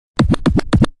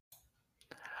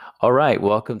All right,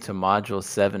 welcome to Module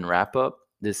 7 wrap up.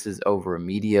 This is over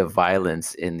media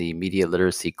violence in the media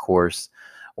literacy course.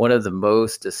 One of the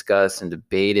most discussed and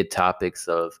debated topics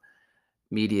of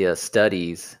media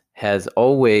studies has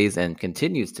always and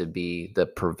continues to be the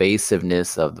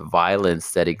pervasiveness of the violence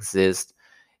that exists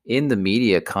in the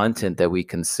media content that we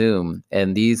consume.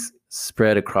 And these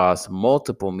spread across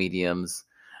multiple mediums,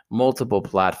 multiple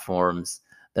platforms,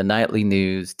 the nightly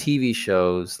news, TV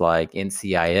shows like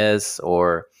NCIS,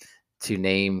 or to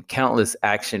name countless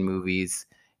action movies,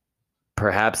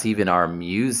 perhaps even our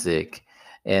music,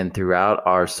 and throughout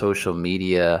our social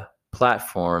media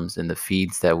platforms and the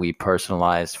feeds that we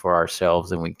personalize for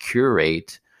ourselves and we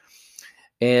curate.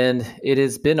 And it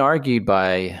has been argued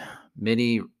by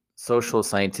many social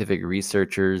scientific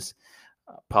researchers,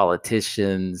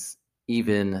 politicians,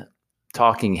 even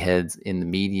talking heads in the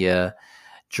media,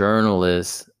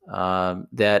 journalists,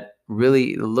 that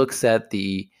really looks at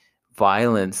the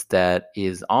violence that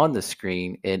is on the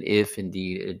screen and if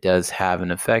indeed it does have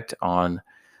an effect on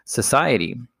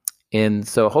society. And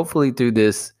so, hopefully, through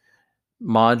this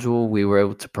module, we were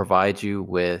able to provide you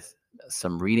with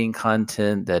some reading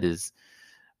content that is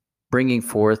bringing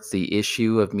forth the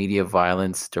issue of media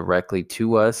violence directly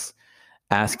to us,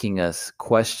 asking us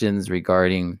questions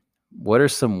regarding what are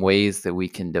some ways that we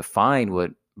can define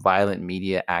what violent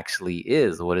media actually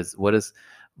is. What is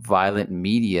violent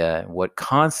media? What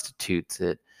constitutes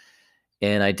it?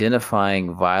 And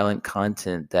identifying violent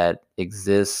content that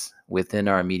exists within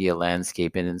our media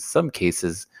landscape, and in some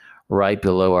cases, right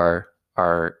below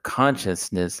our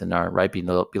consciousness and our right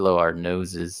below our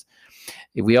noses.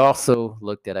 We also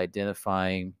looked at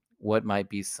identifying what might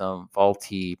be some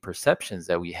faulty perceptions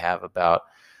that we have about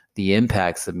the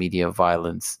impacts of media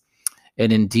violence,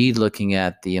 and indeed looking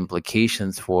at the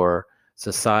implications for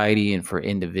society and for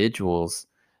individuals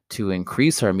to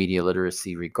increase our media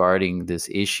literacy regarding this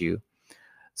issue.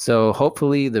 So,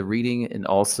 hopefully, the reading and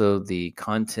also the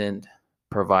content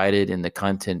provided in the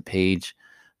content page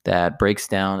that breaks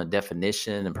down a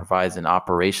definition and provides an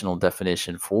operational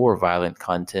definition for violent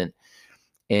content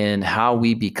and how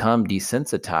we become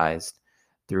desensitized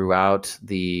throughout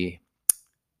the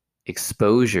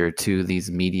exposure to these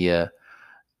media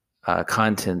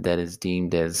content that is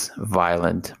deemed as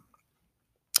violent.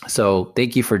 So,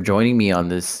 thank you for joining me on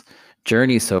this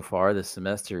journey so far. The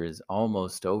semester is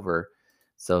almost over.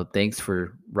 So, thanks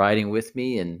for riding with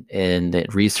me and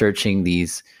researching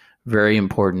these very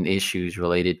important issues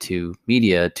related to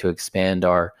media to expand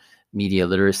our media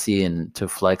literacy and to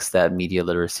flex that media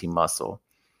literacy muscle.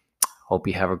 Hope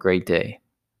you have a great day.